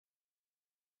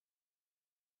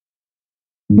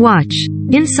Watch.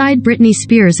 Inside Britney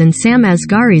Spears and Sam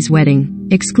Asghari's wedding.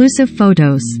 Exclusive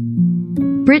photos.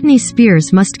 Britney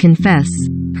Spears must confess,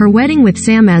 her wedding with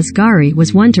Sam Asghari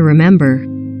was one to remember.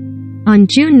 On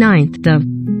June 9, the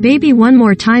Baby One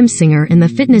More Time singer and the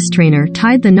fitness trainer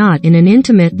tied the knot in an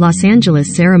intimate Los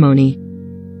Angeles ceremony.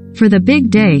 For the big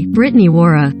day, Britney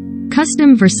wore a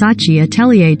custom Versace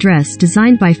atelier dress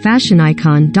designed by fashion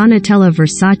icon Donatella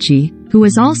Versace, who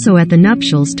was also at the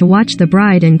nuptials to watch the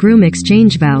bride and groom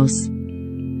exchange vows.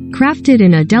 Crafted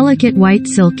in a delicate white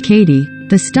silk Katie,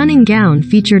 the stunning gown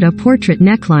featured a portrait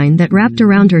neckline that wrapped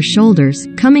around her shoulders,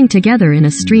 coming together in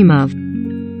a stream of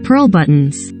pearl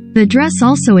buttons. The dress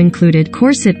also included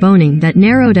corset boning that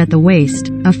narrowed at the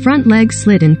waist, a front leg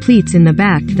slit and pleats in the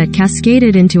back that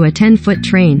cascaded into a 10-foot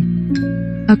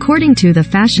train. According to the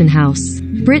fashion house,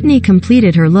 Britney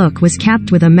completed her look was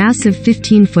capped with a massive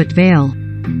 15-foot veil.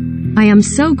 "I am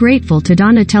so grateful to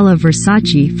Donatella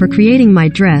Versace for creating my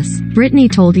dress,"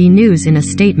 Britney told E! News in a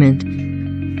statement.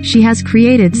 "She has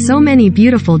created so many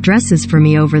beautiful dresses for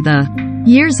me over the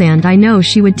years, and I know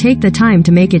she would take the time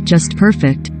to make it just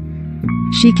perfect."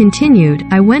 She continued,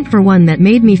 "I went for one that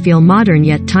made me feel modern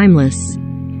yet timeless.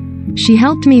 She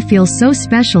helped me feel so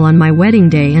special on my wedding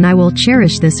day, and I will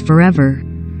cherish this forever."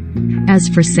 As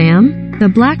for Sam, the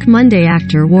Black Monday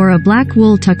actor wore a black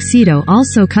wool tuxedo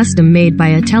also custom-made by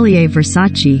Atelier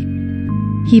Versace.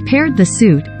 He paired the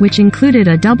suit, which included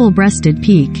a double-breasted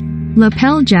peak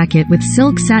lapel jacket with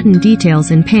silk satin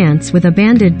details and pants with a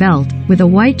banded belt, with a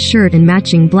white shirt and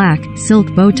matching black,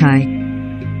 silk bow tie.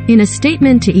 In a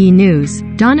statement to E! News,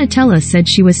 Donatella said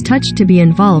she was touched to be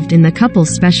involved in the couple's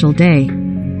special day.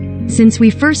 "Since we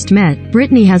first met,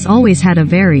 Britney has always had a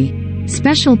very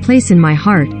special place in my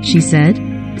heart," she said.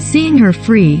 "Seeing her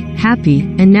free, happy,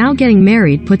 and now getting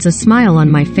married puts a smile on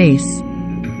my face."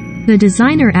 The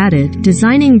designer added,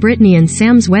 "Designing Britney and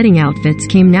Sam's wedding outfits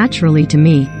came naturally to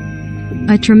me.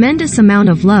 A tremendous amount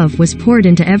of love was poured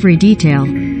into every detail.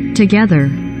 Together,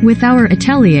 with our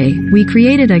atelier, we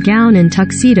created a gown and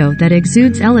tuxedo that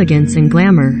exudes elegance and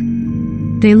glamour.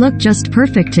 They look just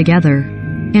perfect together.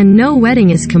 And no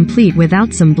wedding is complete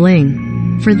without some bling."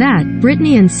 For that,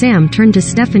 Britney and Sam turned to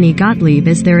Stephanie Gottlieb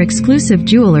as their exclusive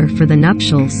jeweler for the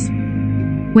nuptials.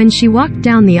 When she walked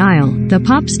down the aisle, the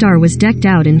pop star was decked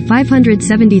out in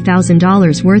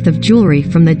 $570,000 worth of jewelry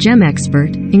from the gem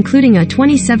expert, including a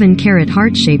 27-carat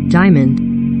heart-shaped diamond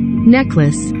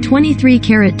necklace,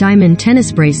 23-carat diamond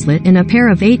tennis bracelet, and a pair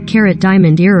of 8-carat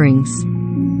diamond earrings.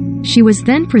 She was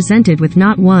then presented with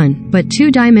not one, but 2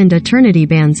 diamond eternity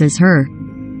bands as her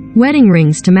wedding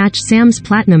rings to match Sam's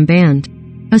platinum band.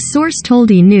 A source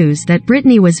told E! News that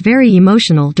Britney was very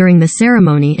emotional during the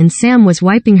ceremony and Sam was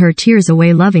wiping her tears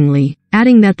away lovingly,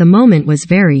 adding that the moment was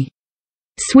very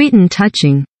sweet and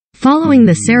touching. Following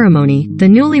the ceremony, the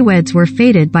newlyweds were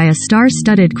feted by a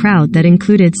star-studded crowd that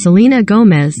included Selena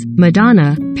Gomez,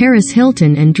 Madonna, Paris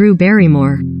Hilton and Drew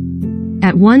Barrymore.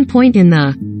 At one point in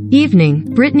the evening,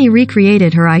 Britney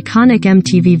recreated her iconic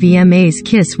MTV VMAs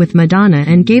kiss with Madonna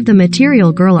and gave the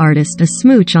Material Girl artist a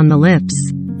smooch on the lips.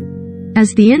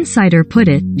 As The Insider put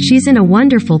it, "She's in a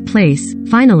wonderful place,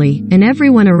 finally, and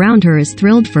everyone around her is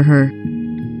thrilled for her."